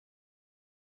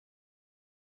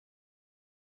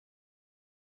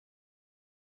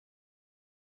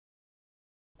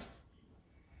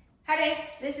Hi there,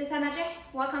 this is Tanaje.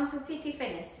 Welcome to PT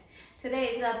Fitness. Today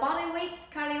is a bodyweight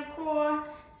cardio core,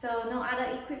 so no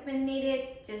other equipment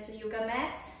needed, just a yoga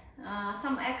mat.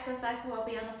 Some exercise will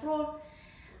be on the floor.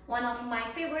 One of my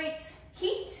favorites,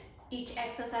 HIIT. Each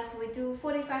exercise we do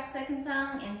 45 seconds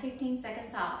on and 15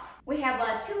 seconds off. We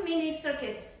have 2 mini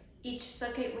circuits. Each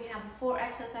circuit we have 4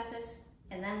 exercises,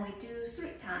 and then we do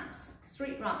 3 times,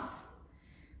 3 rounds.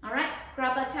 Alright,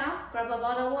 grab a towel, grab a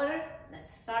bottle of water.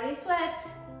 Let's start the sweat.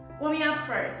 Warming up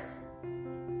first.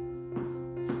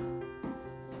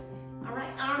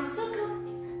 Alright, arm circle.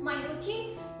 My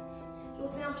routine.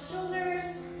 Loosen up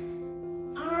shoulders,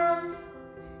 arm,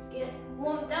 get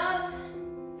warmed up.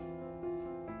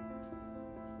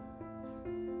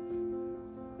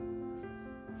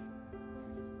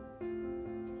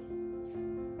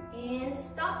 And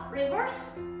stop,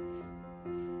 reverse.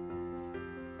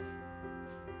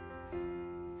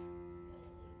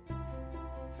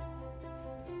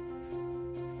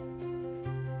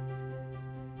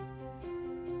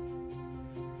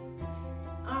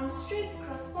 Arms straight,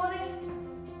 cross body.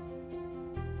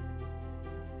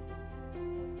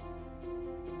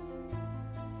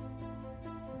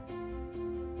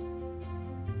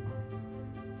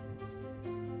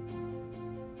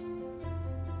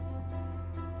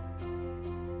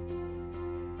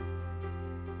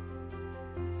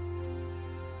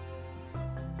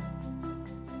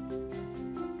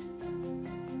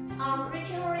 Arm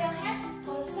reaching over your head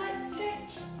for a side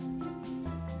stretch.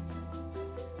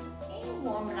 And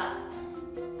warm it up.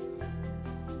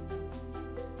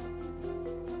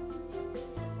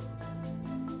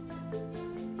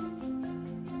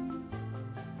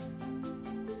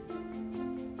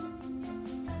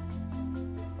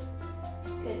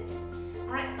 Good.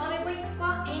 Alright, bodyweight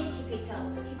squat and tippy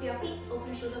toes. So keep your feet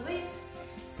open shoulder width.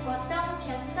 Squat down,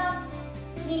 chest up.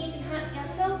 Knee behind your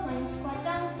toe when you squat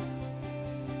down.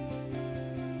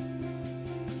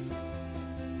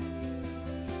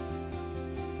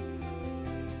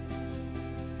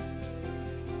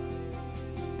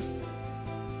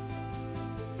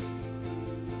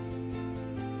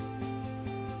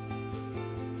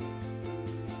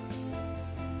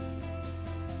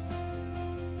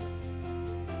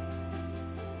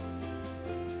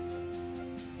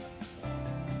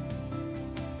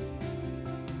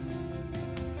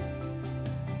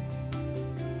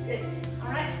 Good.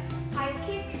 Alright. High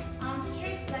kick, arm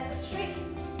straight, leg straight.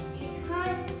 Kick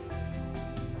high.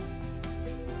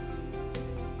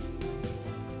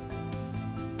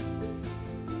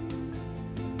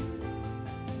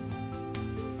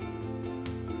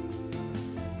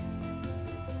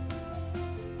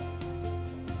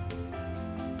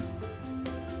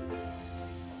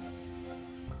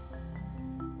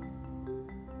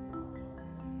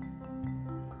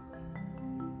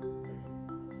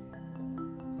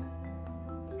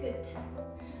 Good.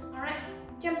 Alright,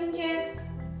 jumping jacks.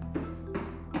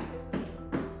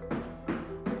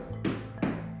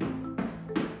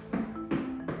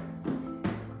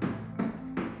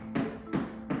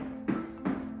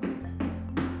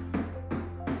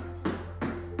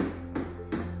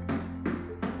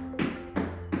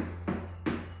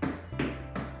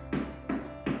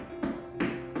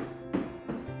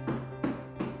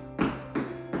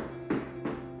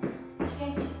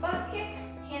 Change butt kick,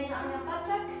 hands on your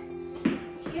buttock.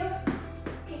 Heel,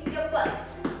 kick your butt.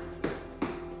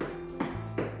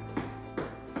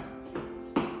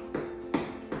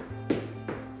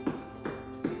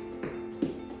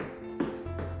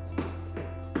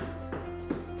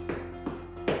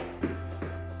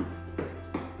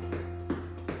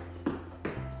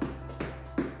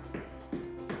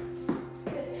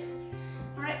 Good.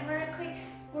 Alright, very quick,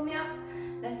 warming up.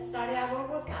 Let's start our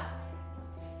workout.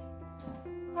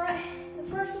 Alright, the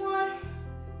first one,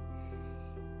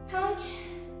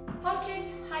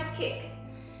 punches, high kick.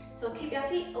 So keep your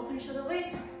feet open shoulder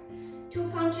width. 2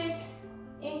 punches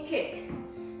and kick.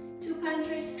 2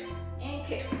 punches and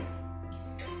kick.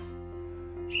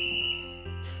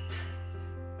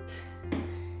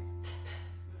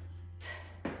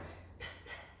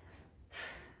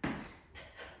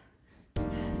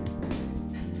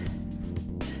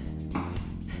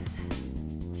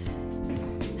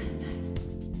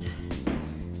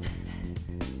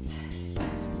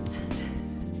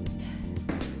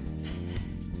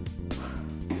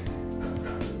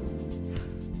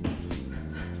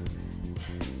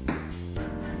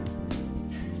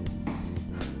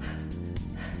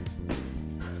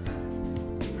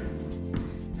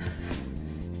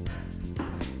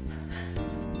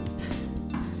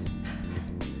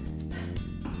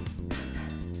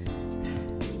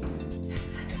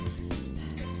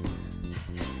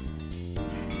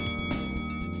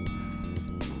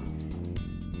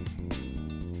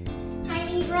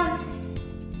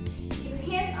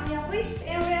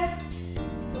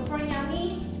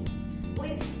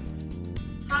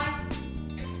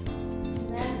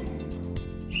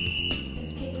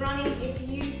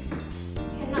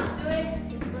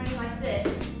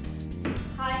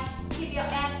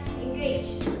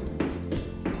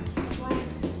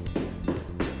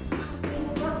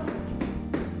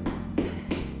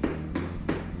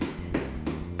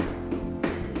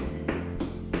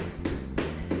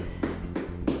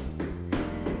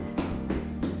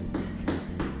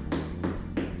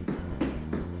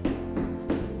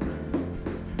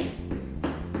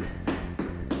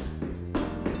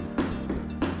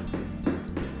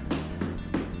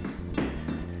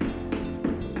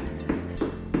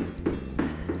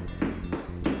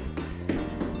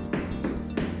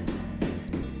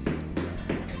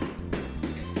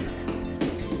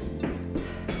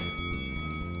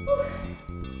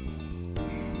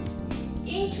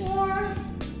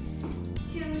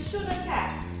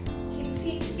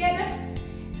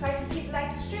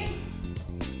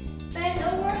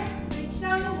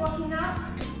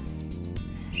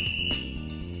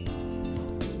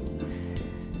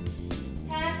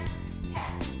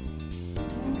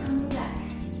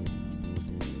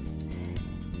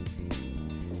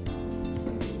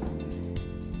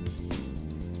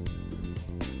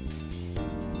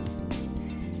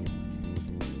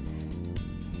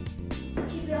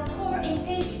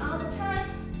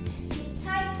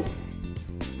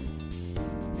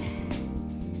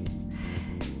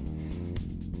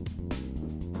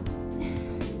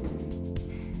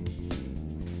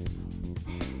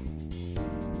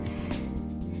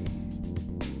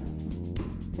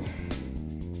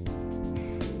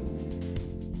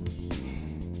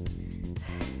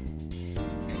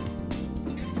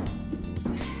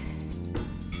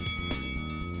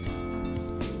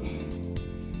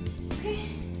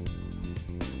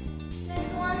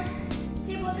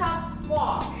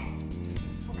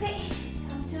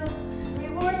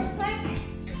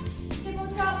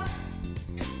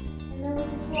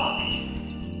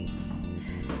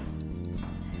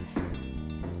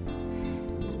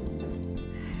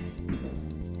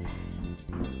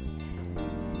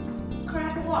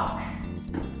 walk.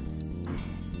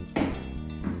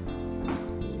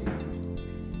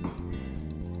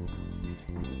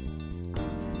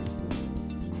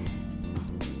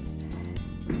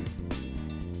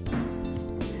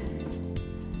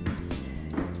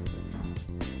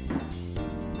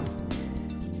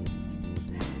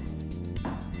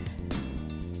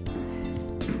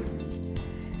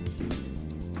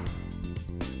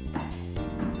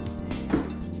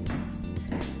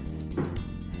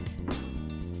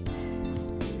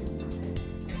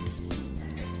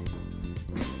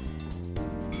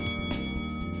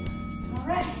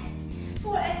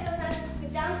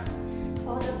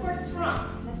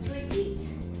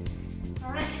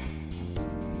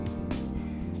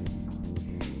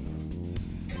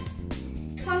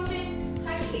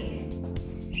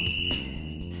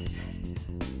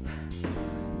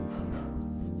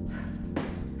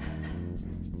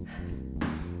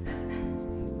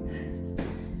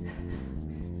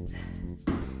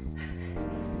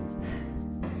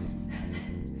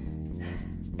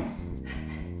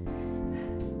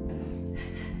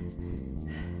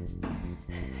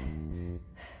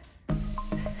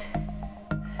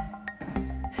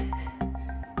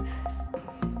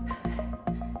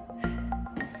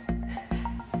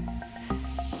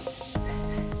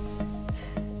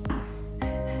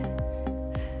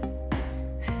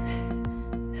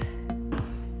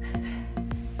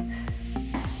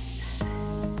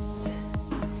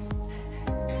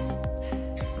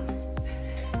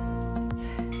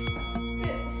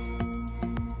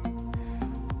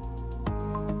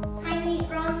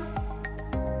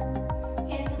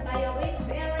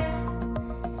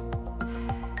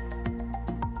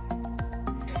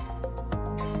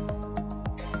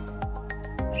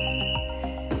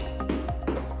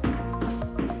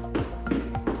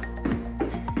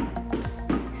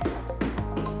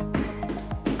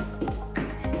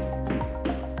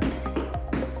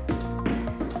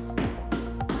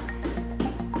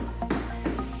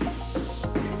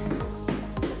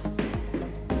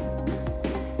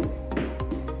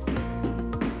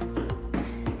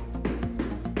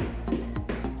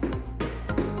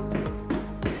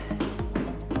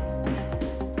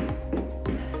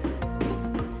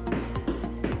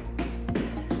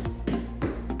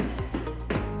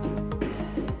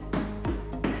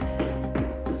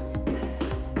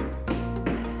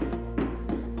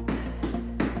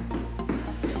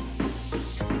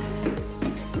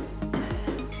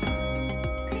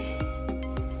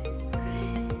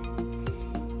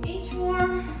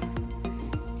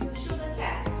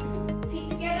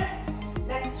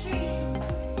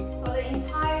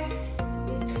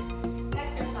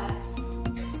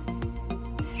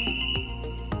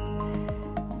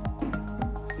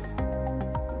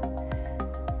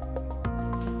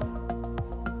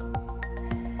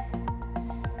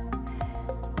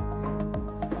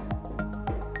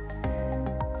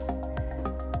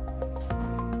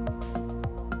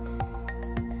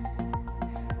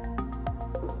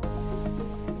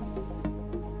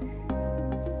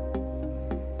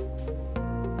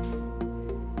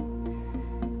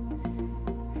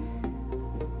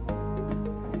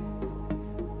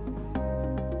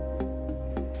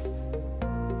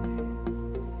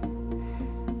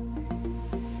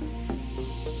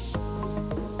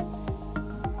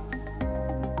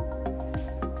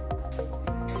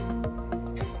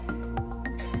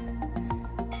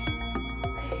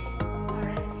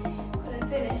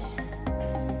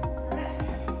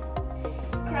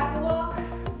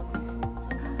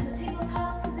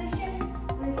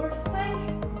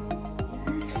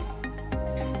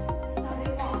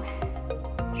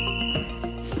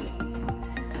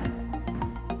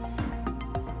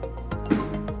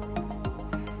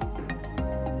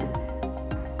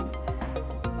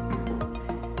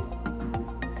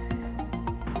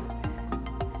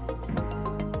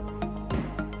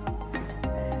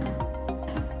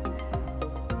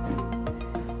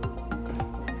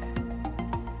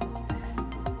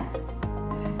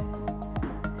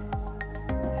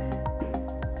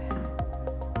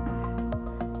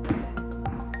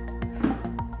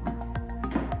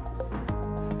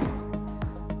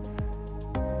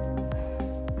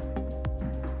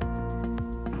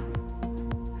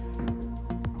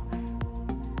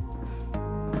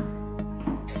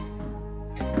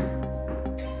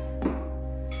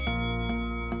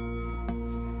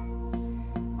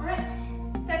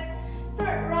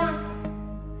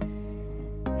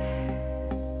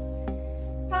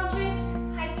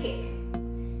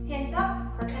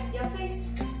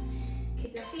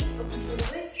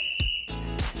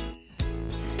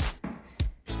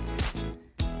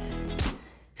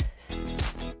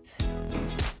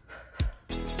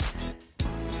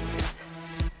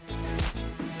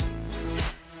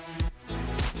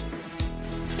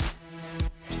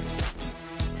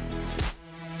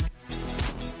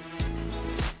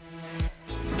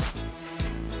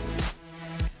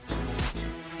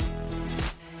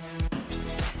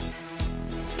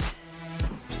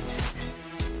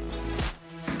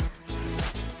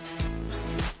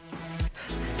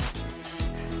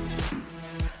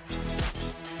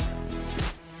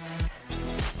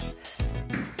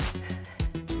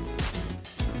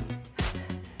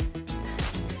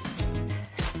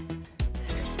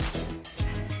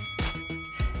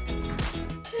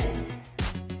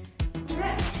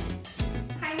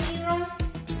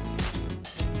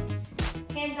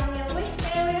 your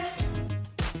waist area.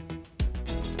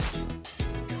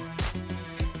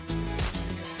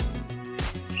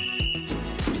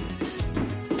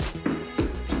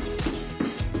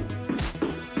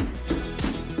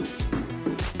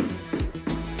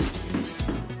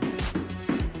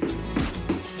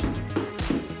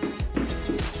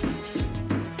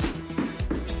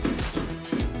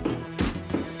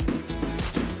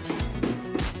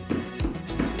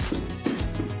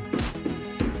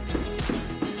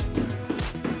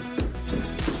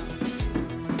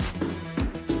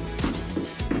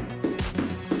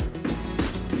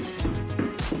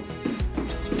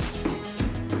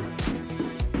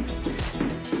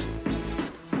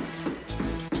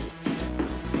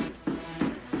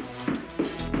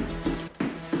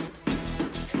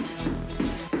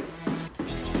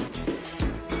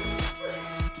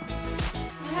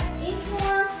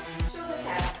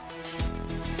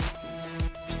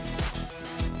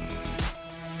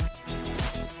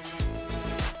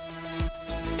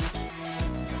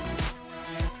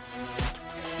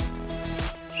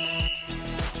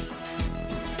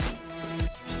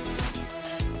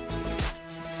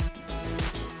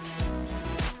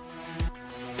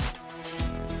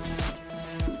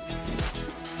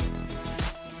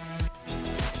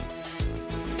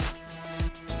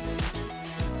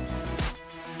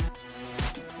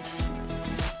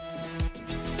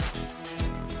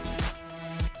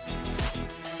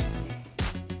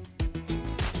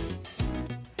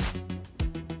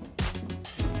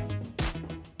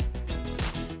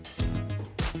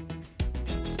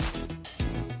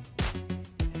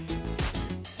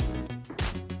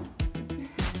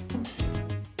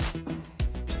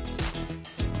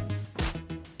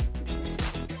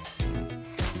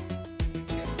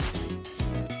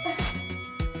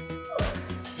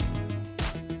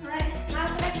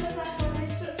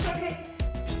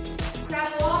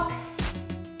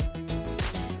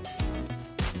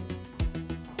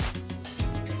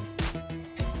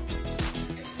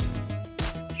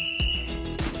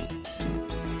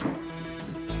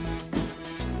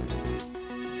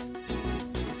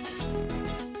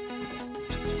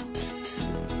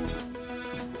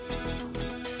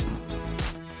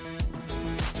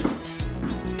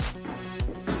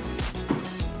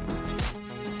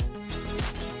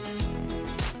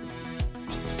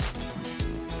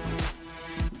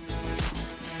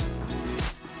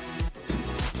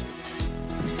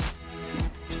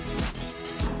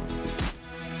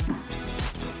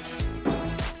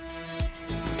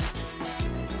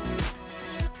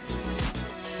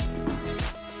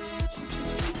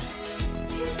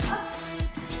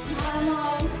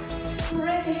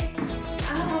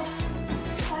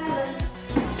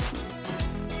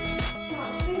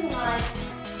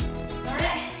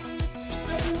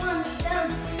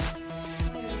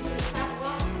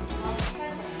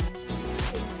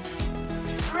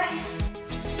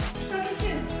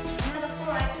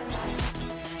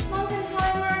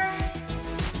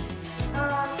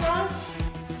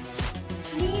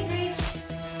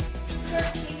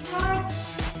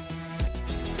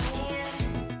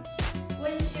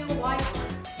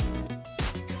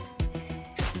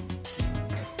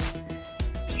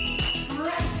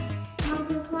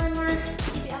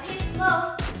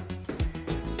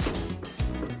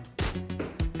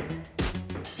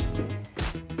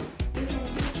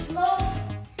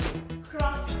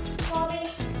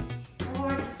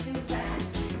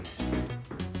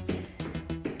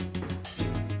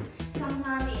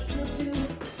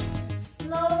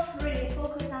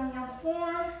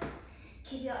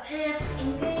 Keep your abs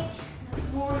engaged,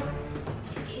 that's more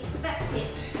effective.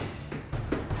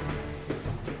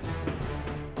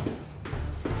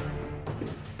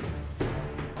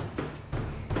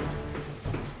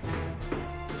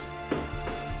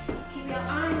 Keep your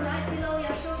arm right below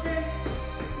your shoulder.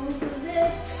 We'll do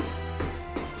this.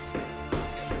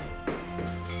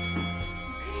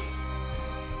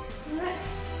 Okay. Alright.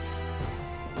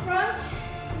 Crunch,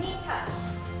 knee touch.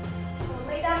 So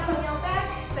lay down on your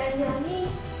back, bend your knee,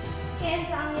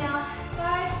 hands on your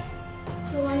thigh.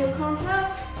 So when you come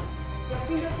up, your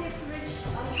fingertips reach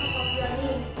on top of your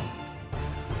knee.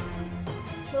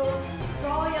 So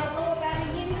draw your lower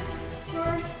belly in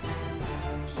first.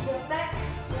 Keep your back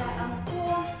flat on the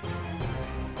floor.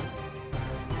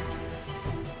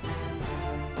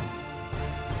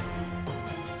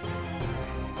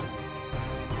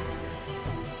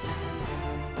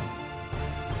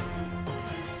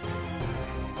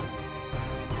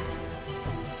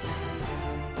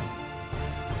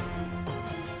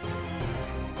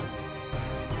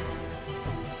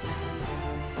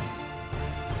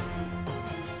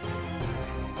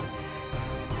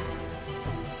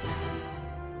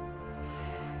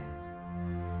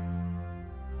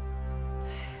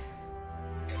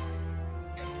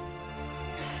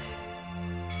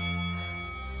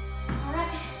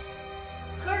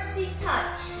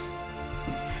 touch.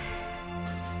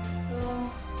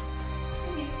 So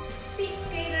maybe speed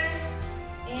skater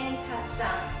and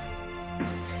touchdown.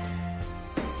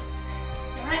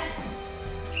 Alright,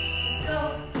 let's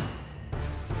go.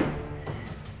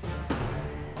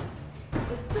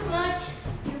 If too much,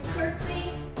 you curtsy,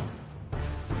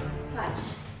 touch.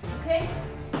 Okay?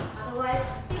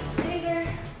 Otherwise, speed skater,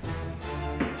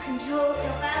 control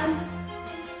your balance.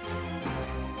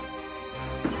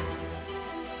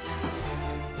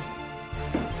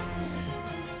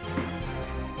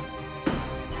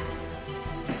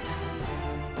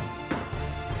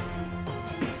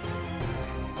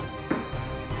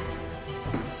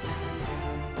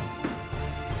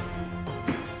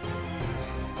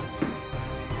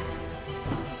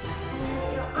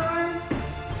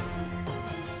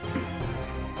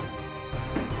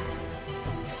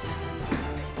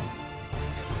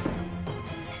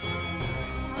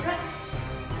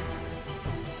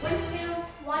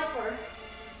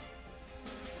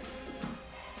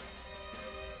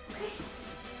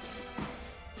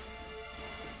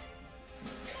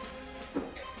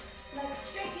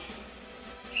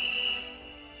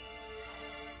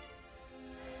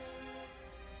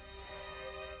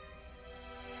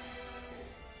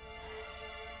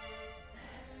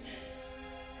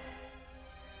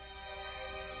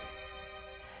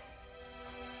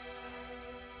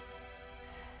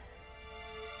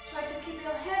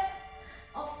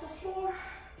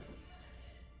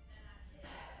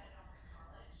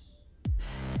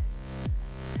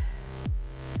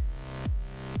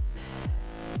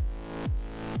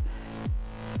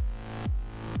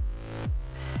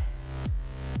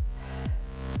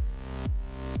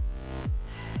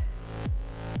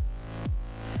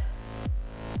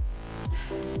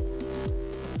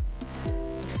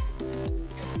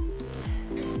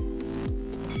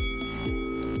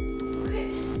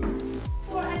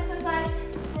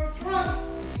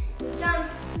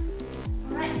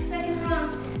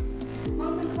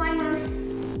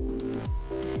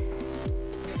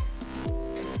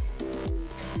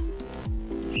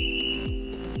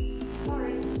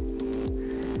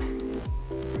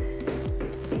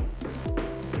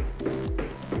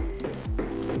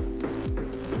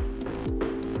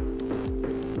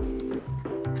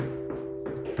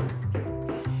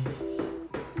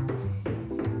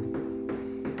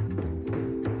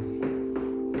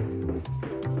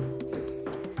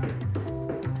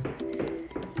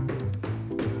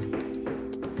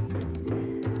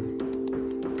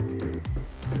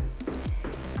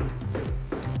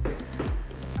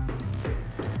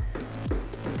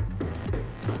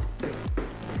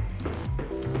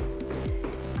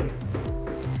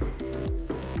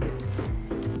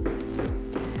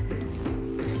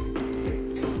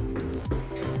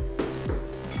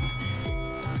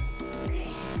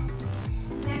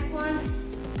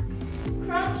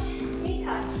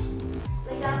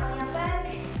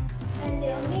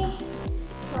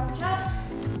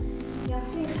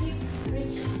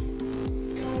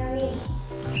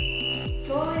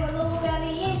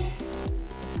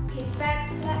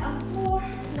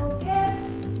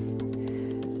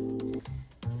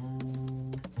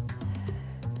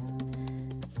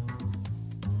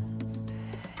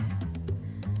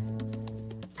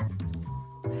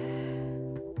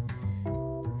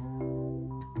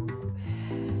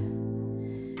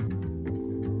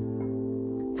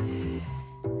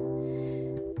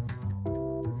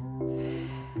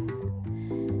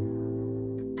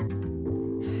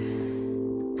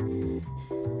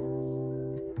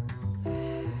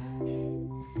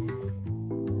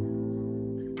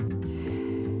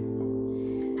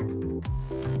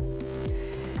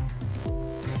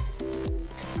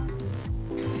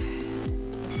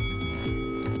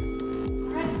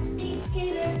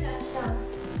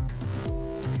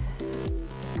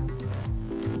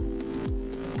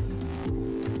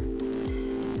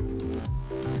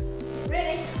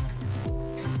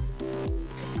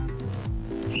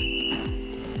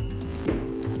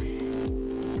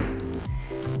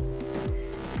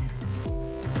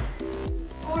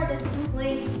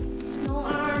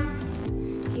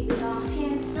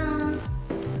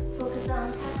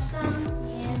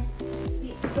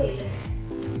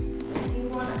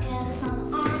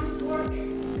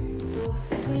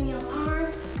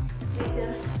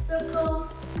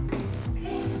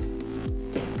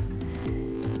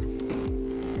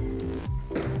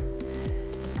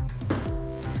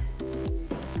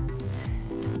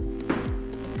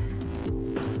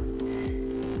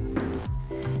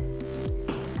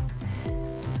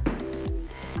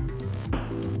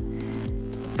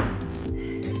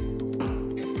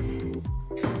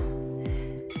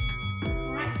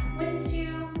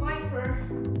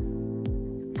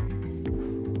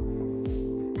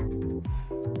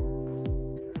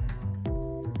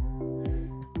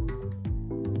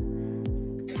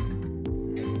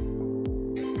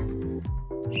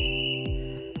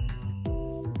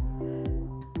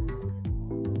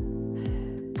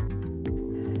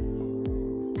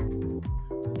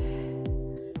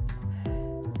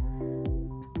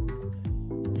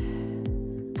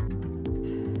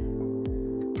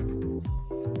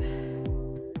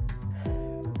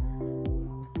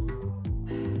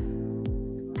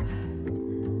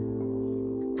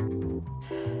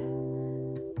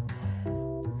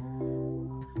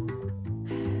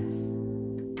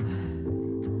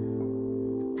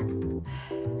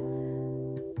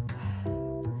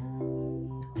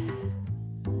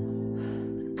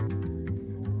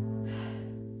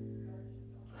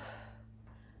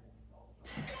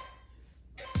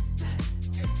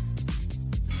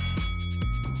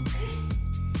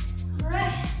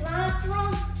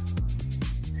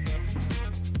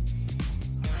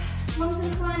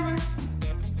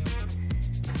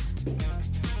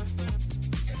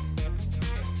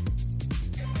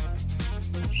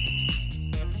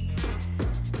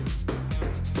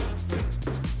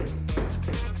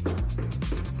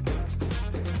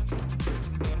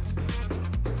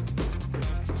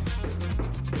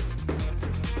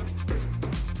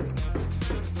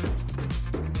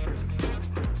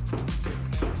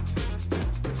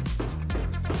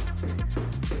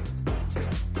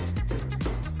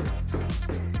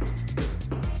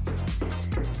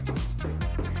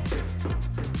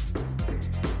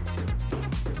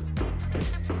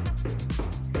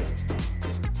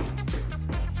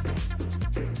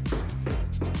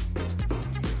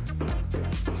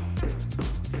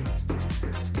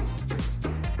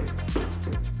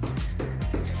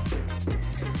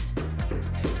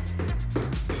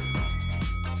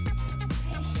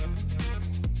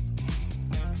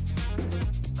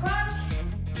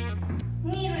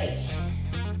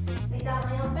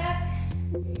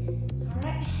 All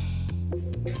right.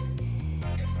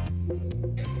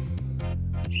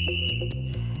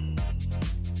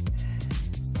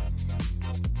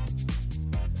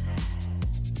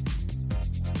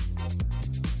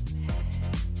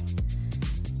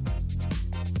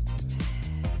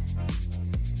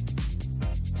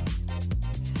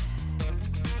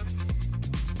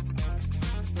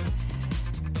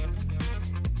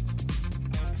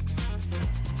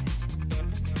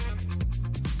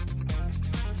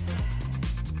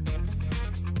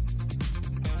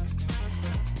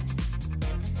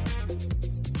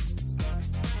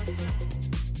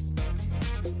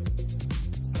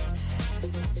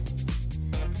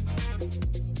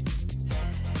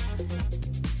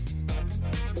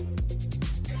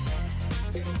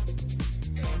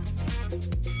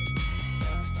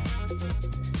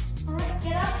 Alright,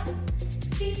 get up,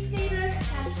 squeeze finger,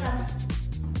 catch them.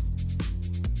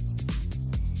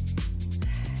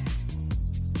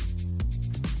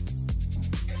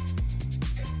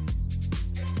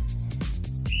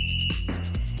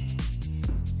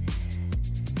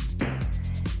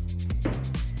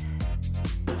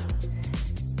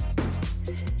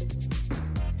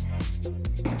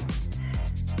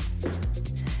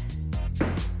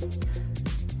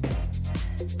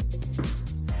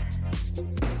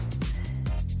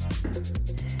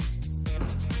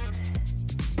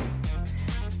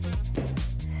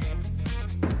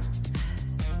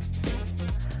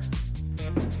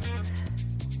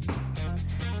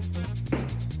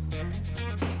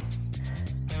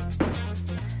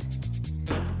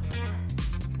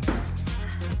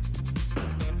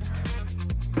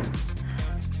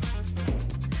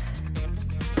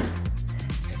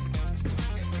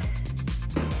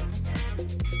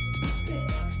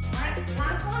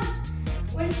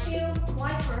 Windshield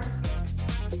wiper.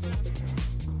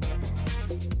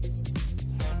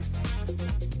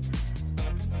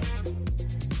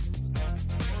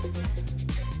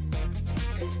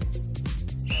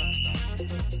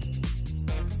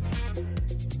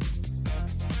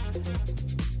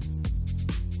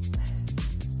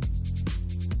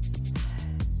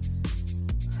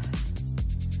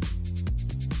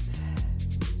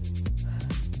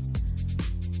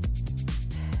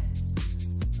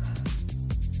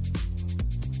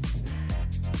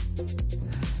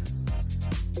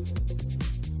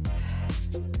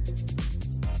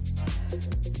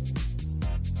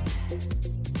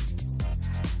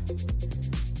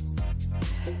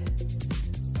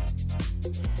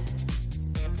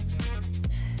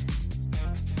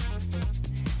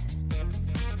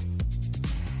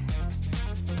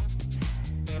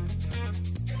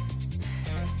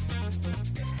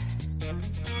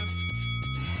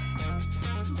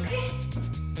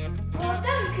 Well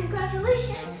done,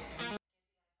 congratulations.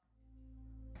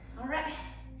 Alright,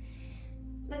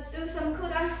 let's do some cool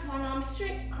down. One arm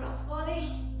straight, cross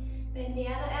body, bend the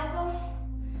other elbow,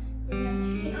 bring your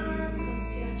straight arm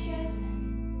close to your chest.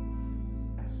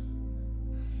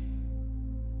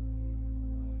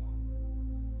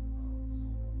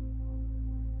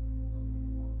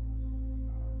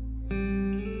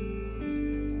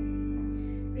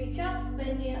 Reach up,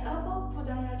 bend your elbow, pull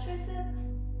down your tricep.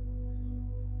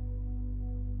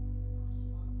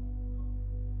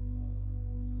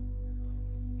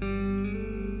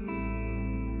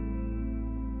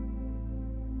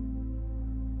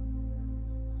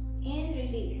 And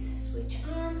release, switch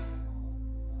arm.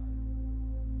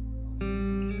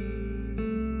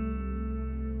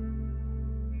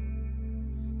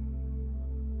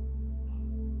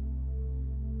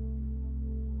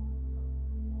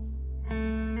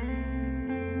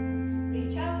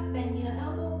 Reach up, bend your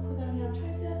elbow, pull down your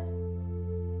tricep.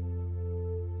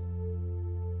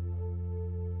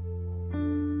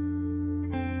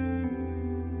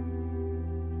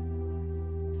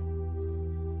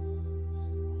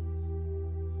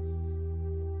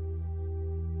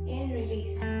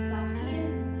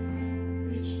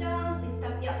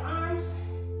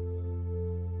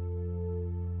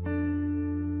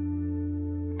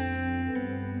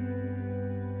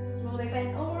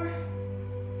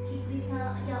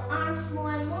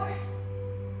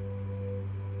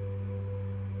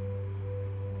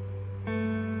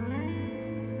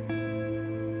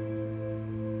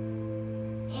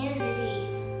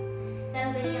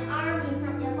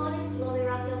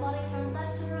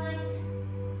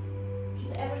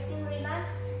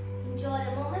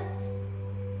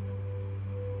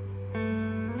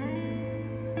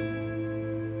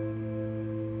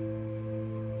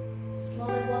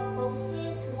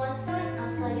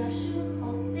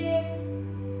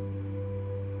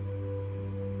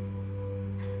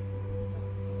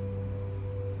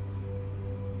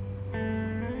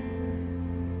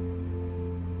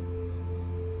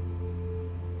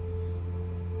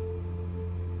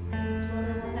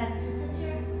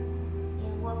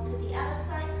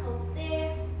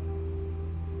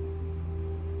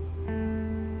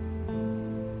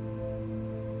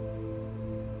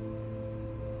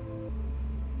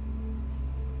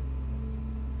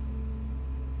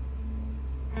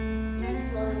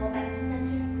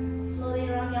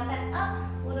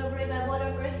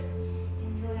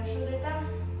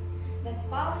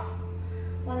 bow.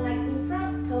 One leg in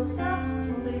front, toes up,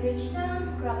 slowly reach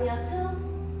down, grab your toe,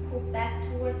 pull back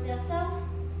towards yourself.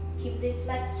 Keep this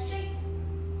leg straight.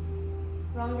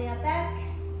 Round your back.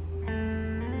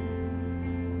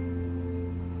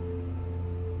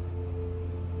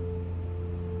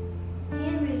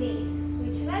 And release.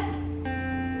 Switch leg.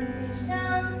 Reach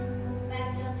down, pull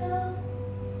back your toe.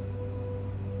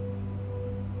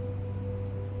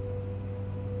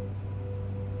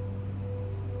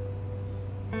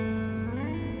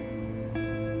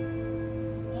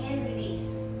 And release.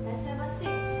 Let's have a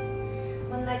sit.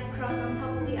 One leg cross on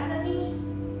top of the other knee.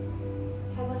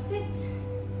 Have a sit.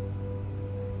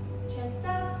 Chest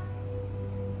up.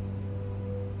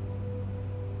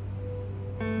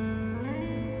 And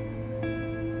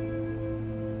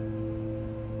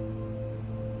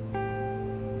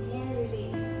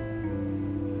release.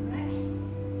 Alright.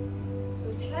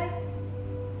 Switch leg.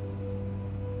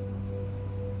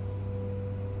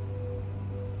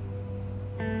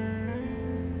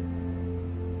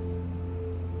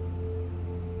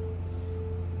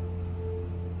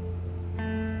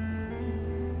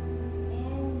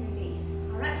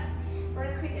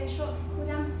 Short cool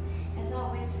down. As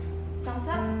always, thumbs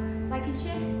up, like and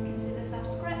share, consider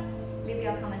subscribe, leave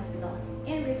your comments below,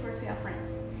 and refer to your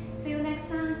friends. See you next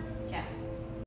time. Ciao.